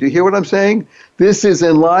enlivening. Do you hear what I'm saying? This is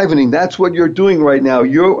enlivening. That's what you're doing right now.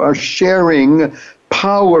 You are sharing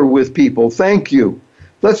power with people. Thank you.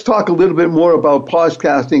 Let's talk a little bit more about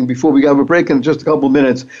podcasting before we have a break in just a couple of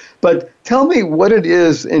minutes. But tell me what it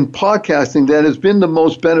is in podcasting that has been the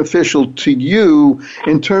most beneficial to you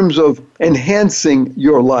in terms of enhancing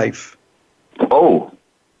your life. Oh,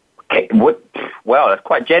 okay. Well, that's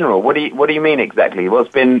quite general. What do you mean exactly?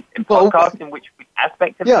 What's been in podcasting? Which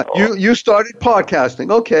aspect of it? Yeah, you started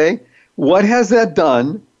podcasting. Okay, what has that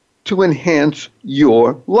done to enhance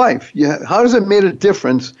your life? How has it made a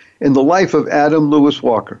difference in the life of Adam Lewis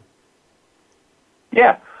Walker?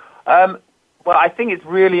 Yeah, well, I think it's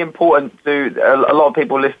really important to a lot of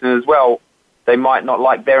people listening as well. They might not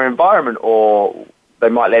like their environment, or they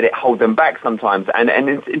might let it hold them back sometimes. And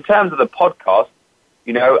in terms of the podcast,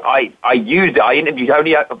 you know, I only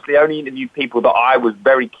interviewed people that I was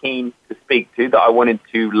very keen to speak to, that I wanted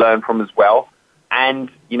to learn from as well. And,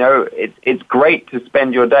 you know, it's great to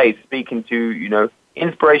spend your day speaking to, you know,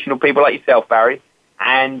 inspirational people like yourself, Barry,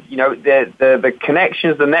 and, you know, the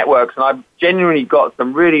connections, the networks, and I've genuinely got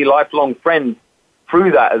some really lifelong friends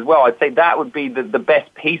through that as well. I'd say that would be the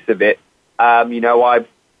best piece of it. You know,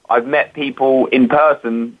 I've met people in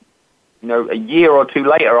person, you know, a year or two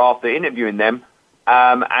later after interviewing them.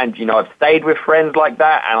 And, you know, I've stayed with friends like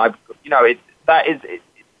that, and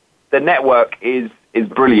the network is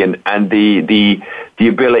brilliant, and the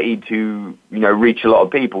ability to, you know, reach a lot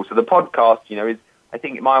of people. So the podcast, you know, I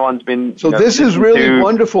think my one's been. So this is really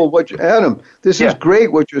wonderful, Adam, this is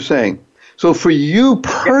great what you're saying. So for you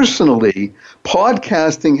personally,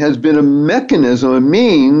 podcasting has been a mechanism, a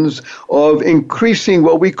means of increasing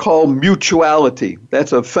what we call mutuality.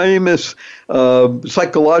 That's a famous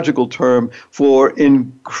psychological term for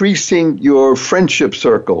increasing your friendship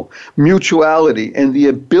circle, mutuality, and the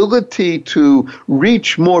ability to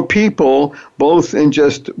reach more people, both in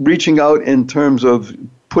just reaching out in terms of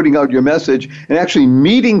putting out your message and actually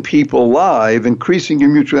meeting people live, increasing your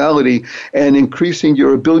mutuality and increasing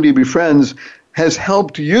your ability to be friends, has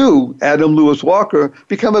helped you, Adam Lewis Walker,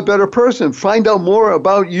 become a better person, find out more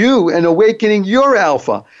about you and awakening your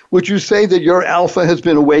alpha. Would you say that your alpha has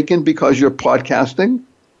been awakened because you're podcasting?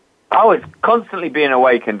 Oh, it's constantly being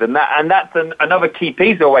awakened, and that's another key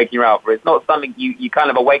piece of awakening your alpha. It's not something you kind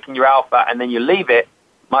of awaken your alpha and then you leave it.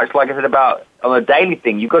 Much like I said about on a daily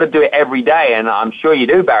thing, you've got to do it every day, and I'm sure you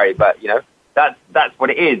do, Barry. But you know, that's what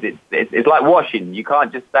it is. It's like washing. You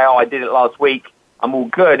can't just say, "Oh, I did it last week. I'm all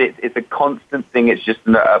good." It's a constant thing. It's just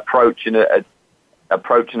an approach and a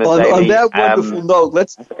daily. On that wonderful note,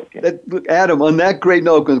 Adam, on that great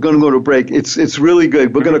note, I'm going to go to a break. It's really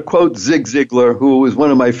good. We're going to quote Zig Ziglar, who is one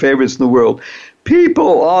of my favorites in the world.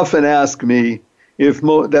 People often ask me if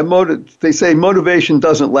they say motivation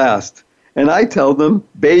doesn't last. And I tell them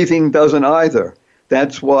bathing doesn't either.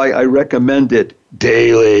 That's why I recommend it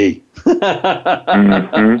daily.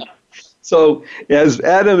 So, as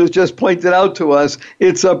Adam has just pointed out to us,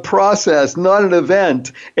 it's a process, not an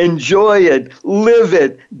event. Enjoy it, live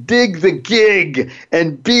it, dig the gig,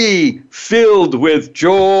 and be filled with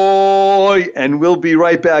joy. And we'll be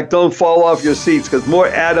right back. Don't fall off your seats, because more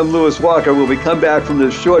Adam Lewis Walker will be come back from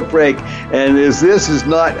this short break. And as this is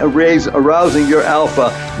not arousing your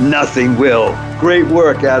alpha, nothing will. Great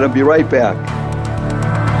work, Adam. Be right back.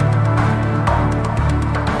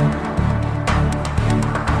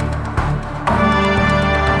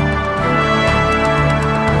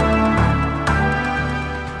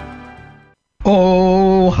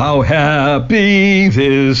 Oh, how happy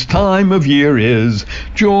this time of year is.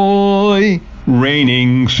 Joy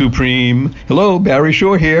reigning supreme. Hello, Barry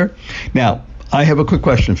Shore here. Now, I have a quick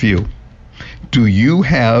question for you. Do you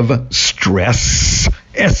have stress?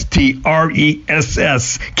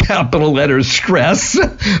 S-T-R-E-S-S, capital letters, stress,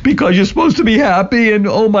 because you're supposed to be happy, and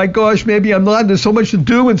oh my gosh, maybe I'm not, there's so much to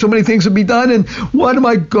do and so many things to be done, and what am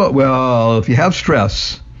I Well, if you have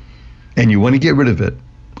stress and you want to get rid of it,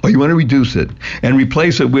 or you want to reduce it and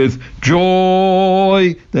replace it with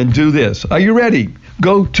joy, then do this. Are you ready?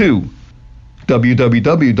 Go to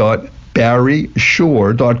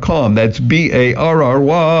www.barryshore.com. That's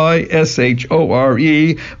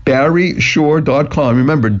BARRYSHORE, barryshore.com.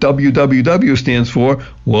 Remember, WWW stands for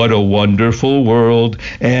What a Wonderful World.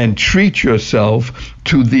 And treat yourself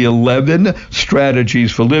to the 11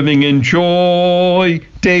 strategies for living in joy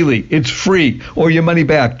daily. It's free, or your money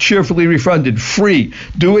back, cheerfully refunded, free.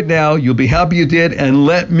 Do it now. You'll be happy you did, and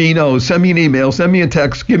let me know. Send me an email, send me a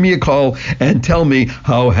text, give me a call, and tell me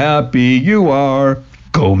how happy you are.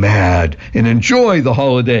 Go mad and enjoy the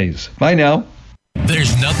holidays. Bye now.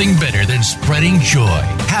 There's nothing better than spreading joy,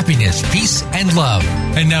 happiness, peace, and love.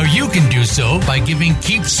 And now you can do so by giving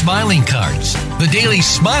Keep Smiling cards. The Daily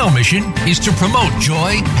Smile mission is to promote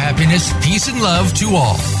joy, happiness, peace, and love to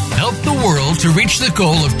all. Help the world to reach the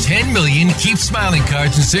goal of 10 million Keep Smiling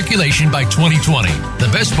cards in circulation by 2020. The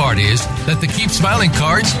best part is that the Keep Smiling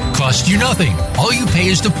cards cost you nothing. All you pay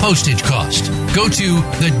is the postage cost. Go to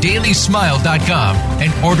thedailysmile.com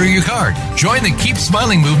and order your card. Join the Keep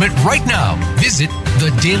Smiling movement right now. Visit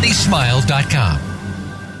thedailysmile.com.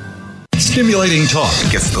 Stimulating talk.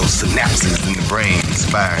 It gets those synapses in the brain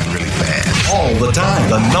firing really fast. All the time.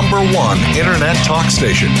 The #1 internet talk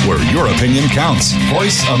station where your opinion counts.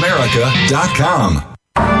 VoiceAmerica.com.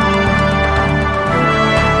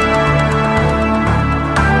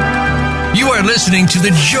 You are listening to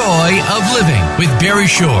The Joy of Living with Barry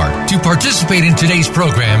Shore. To participate in today's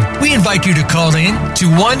program, we invite you to call in to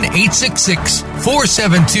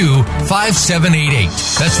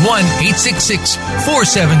 1-866-472-5788. That's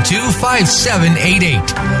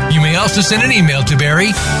 1-866-472-5788. You may also send an email to Barry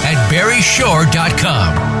at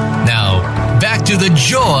barryshore.com. Now, back to The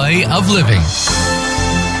Joy of Living.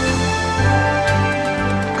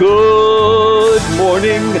 Good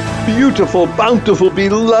morning, beautiful, bountiful,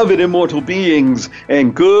 beloved, immortal beings,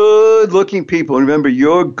 and good-looking people. Remember,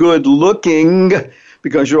 you're good-looking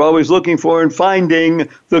because you're always looking for and finding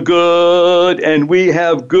the good, and we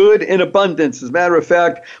have good in abundance. As a matter of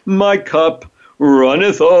fact, my cup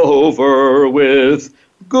runneth over with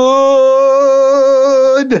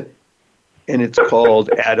good, and it's called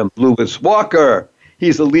Adam Lewis Walker.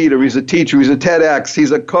 He's a leader, he's a teacher, he's a TEDx, he's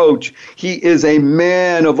a coach. He is a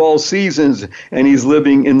man of all seasons, and he's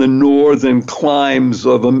living in the northern climes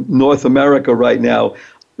of North America right now.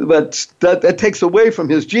 But that takes away from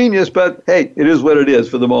his genius, but hey, it is what it is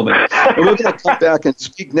for the moment. And we're going to come back and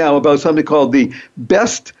speak now about something called the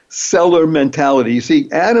bestseller mentality. You see,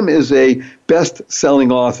 Adam is a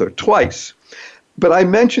best-selling author, twice. But I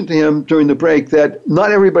mentioned to him during the break that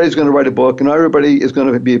not everybody's going to write a book and not everybody is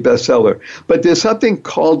going to be a bestseller. But there's something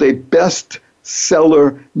called a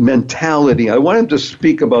bestseller mentality. I want him to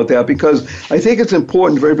speak about that because I think it's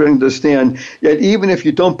important for everybody to understand that even if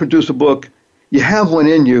you don't produce a book, you have one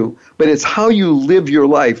in you, but it's how you live your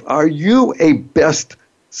life. Are you a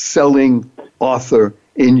best-selling author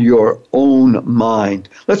in your own mind?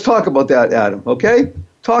 Let's talk about that, Adam, okay?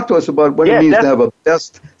 Talk to us about what it means to have a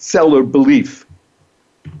bestseller belief.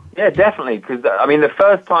 Yeah, definitely. Because, I mean, the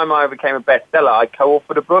first time I became a bestseller, I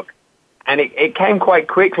co-authored a book, and it came quite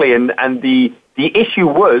quickly. And the issue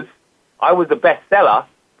was I was a bestseller,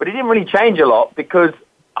 but it didn't really change a lot because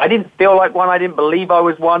I didn't feel like one. I didn't believe I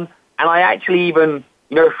was one. And I actually even,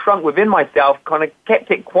 shrunk within myself, kind of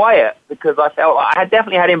kept it quiet because I felt I had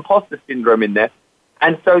definitely had imposter syndrome in there.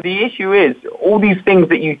 And so the issue is all these things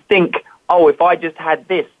that you think, oh, if I just had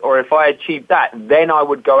this or if I achieved that, then I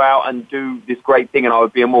would go out and do this great thing and I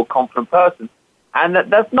would be a more confident person. And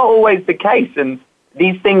that's not always the case. And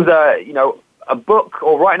these things are, a book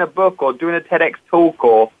or writing a book or doing a TEDx talk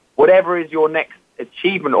or whatever is your next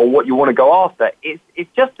achievement or what you want to go after,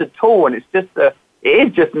 it's just a tool, and it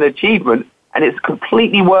is just an achievement, and it's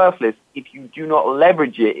completely worthless if you do not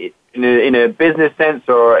leverage it in a business sense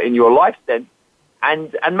or in your life sense,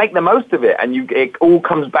 and make the most of it. And it all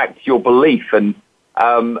comes back to your belief. And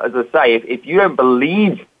as I say, if you don't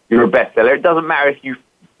believe you're a bestseller, it doesn't matter if you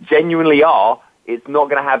genuinely are. It's not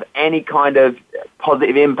going to have any kind of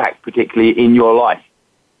positive impact, particularly in your life.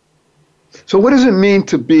 So what does it mean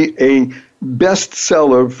to be a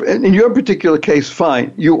bestseller? In your particular case,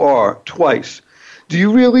 fine, you are twice. Do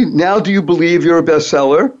you believe you're a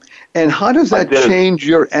bestseller? And how does that change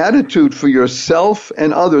your attitude for yourself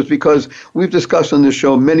and others? Because we've discussed on this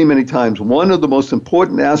show many, many times, one of the most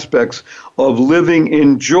important aspects of living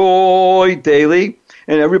in joy daily,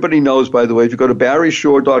 and everybody knows, by the way, if you go to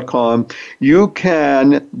barryshore.com, you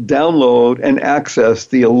can download and access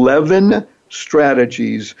the 11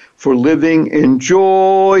 strategies for living in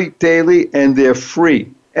joy daily, and they're free.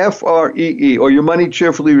 Free, or your money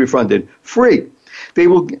cheerfully refunded. Free. They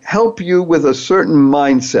will help you with a certain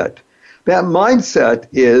mindset. That mindset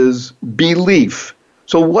is belief.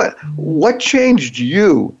 So what changed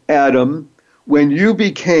you, Adam, when you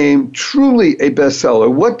became truly a bestseller?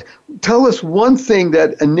 Tell us one thing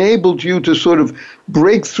that enabled you to sort of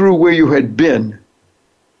break through where you had been.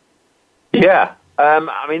 Yeah.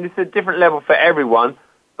 I mean, it's a different level for everyone,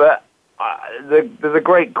 but there's a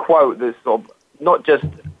great quote that's sort of not just,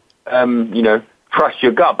 trust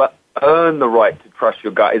your gut, but earn the right to trust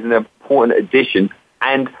your gut is an important addition.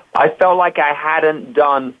 And I felt like I hadn't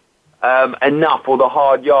done enough, or the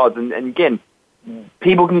hard yards. And again,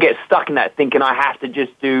 people can get stuck in that thinking I have to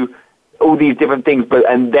just do all these different things,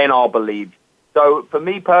 and then I'll believe. So for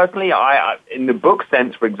me personally, I in the book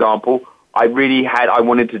sense, for example, I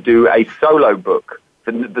wanted to do a solo book.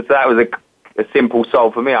 So that was a simple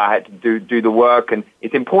solve for me. I had to do the work, and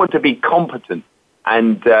it's important to be competent.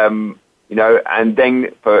 And, and then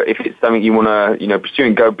if it's something you want to, pursue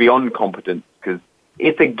and go beyond competence, because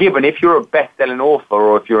it's a given. If you're a best-selling author,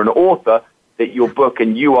 or if you're an author, that your book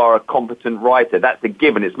and you are a competent writer, that's a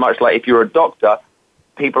given. It's much like if you're a doctor,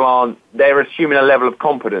 they're assuming a level of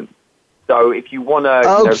competence. So if you want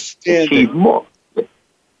to achieve more.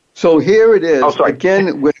 So here it is.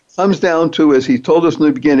 Again, when it comes down to, as he told us in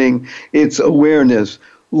the beginning, it's awareness.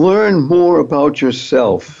 Learn more about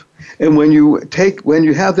yourself. And when you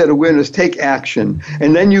have that awareness, take action.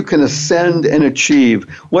 And then you can ascend and achieve.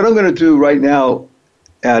 What I'm going to do right now,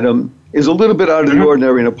 Adam, is a little bit out of the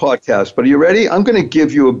ordinary in a podcast. But are you ready? I'm going to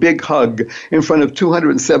give you a big hug in front of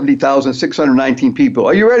 270,619 people.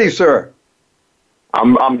 Are you ready, sir?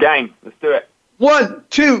 I'm game. Let's do it. 1,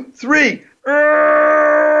 2, 3.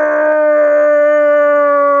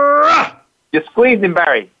 You're squeezing,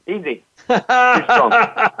 Barry. Easy. Too strong.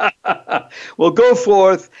 Well, go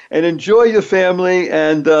forth and enjoy your family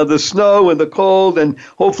and the snow and the cold, and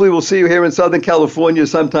hopefully we'll see you here in Southern California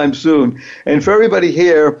sometime soon. And for everybody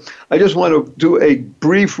here, I just want to do a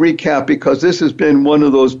brief recap, because this has been one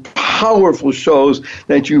of those powerful shows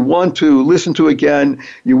that you want to listen to again.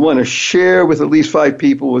 You want to share with at least 5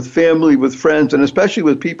 people, with family, with friends, and especially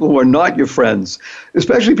with people who are not your friends,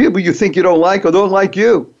 especially people you think you don't like or don't like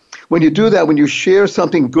you. When you do that, when you share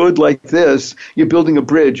something good like this, you're building a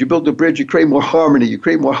bridge. You build a bridge, you create more harmony. You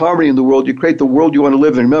create more harmony in the world. You create the world you want to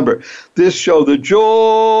live in. Remember, this show, The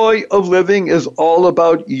Joy of Living, is all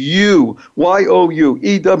about you.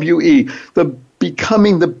 Y-O-U-E-W-E.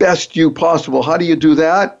 Becoming the best you possible. How do you do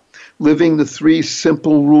that? Living the 3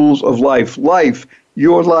 simple rules of life.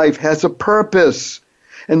 Your life has a purpose.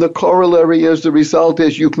 And the corollary is, the result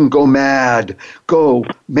is, you can go mad. Go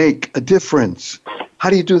make a difference. How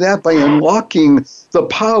do you do that? By unlocking the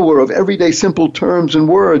power of everyday simple terms and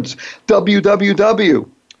words. WWW.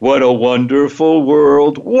 What a wonderful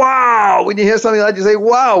world. Wow. When you hear something like that, you say,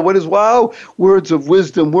 wow. What is wow? Words of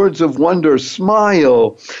wisdom, words of wonder.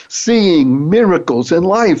 Smile. Seeing miracles in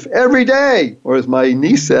life every day. Or as my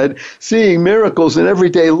niece said, seeing miracles in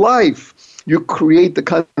everyday life. You create the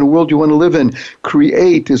kind of world you want to live in.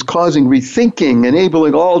 Create is causing rethinking,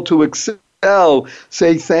 enabling all to excel.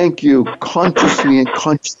 Say thank you consciously and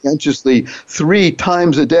conscientiously 3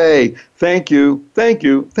 times a day. Thank you, thank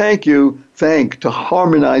you, thank you, thank, to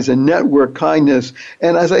harmonize and network kindness.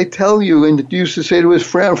 And as I tell you, and used to say to his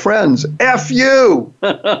friends, F you.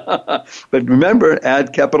 But remember,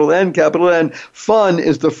 add capital N, capital N. Fun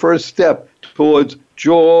is the first step towards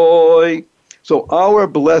joy. So our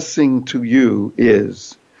blessing to you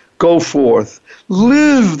is, go forth,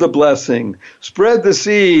 live the blessing, spread the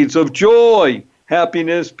seeds of joy,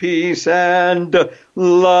 happiness, peace, and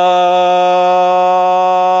love.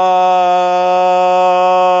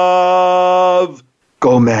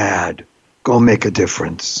 Go mad. Go make a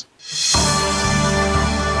difference.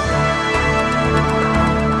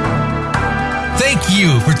 Thank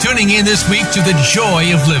you for tuning in this week to The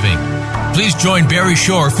Joy of Living. Please join Barry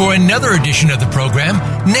Shore for another edition of the program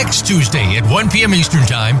next Tuesday at 1 p.m. Eastern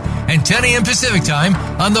Time and 10 a.m. Pacific Time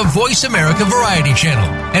on the Voice America Variety Channel.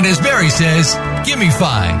 And as Barry says, give me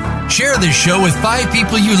 5. Share this show with 5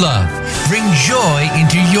 people you love. Bring joy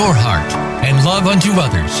into your heart and love unto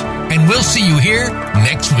others. And we'll see you here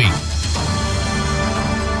next week.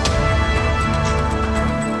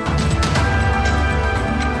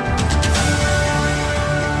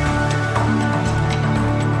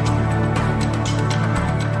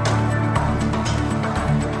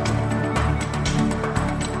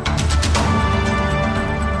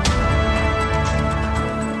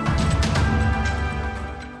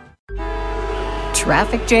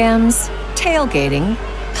 Traffic jams, tailgating,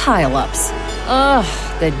 pile-ups.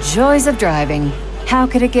 Ugh, the joys of driving. How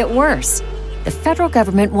could it get worse? The federal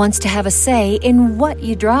government wants to have a say in what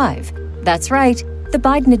you drive. That's right. The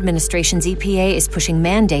Biden administration's EPA is pushing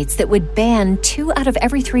mandates that would ban 2 out of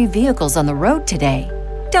every 3 vehicles on the road today.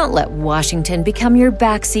 Don't let Washington become your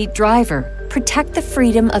backseat driver. Protect the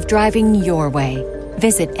freedom of driving your way.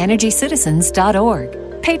 Visit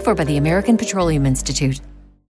EnergyCitizens.org. Paid for by the American Petroleum Institute.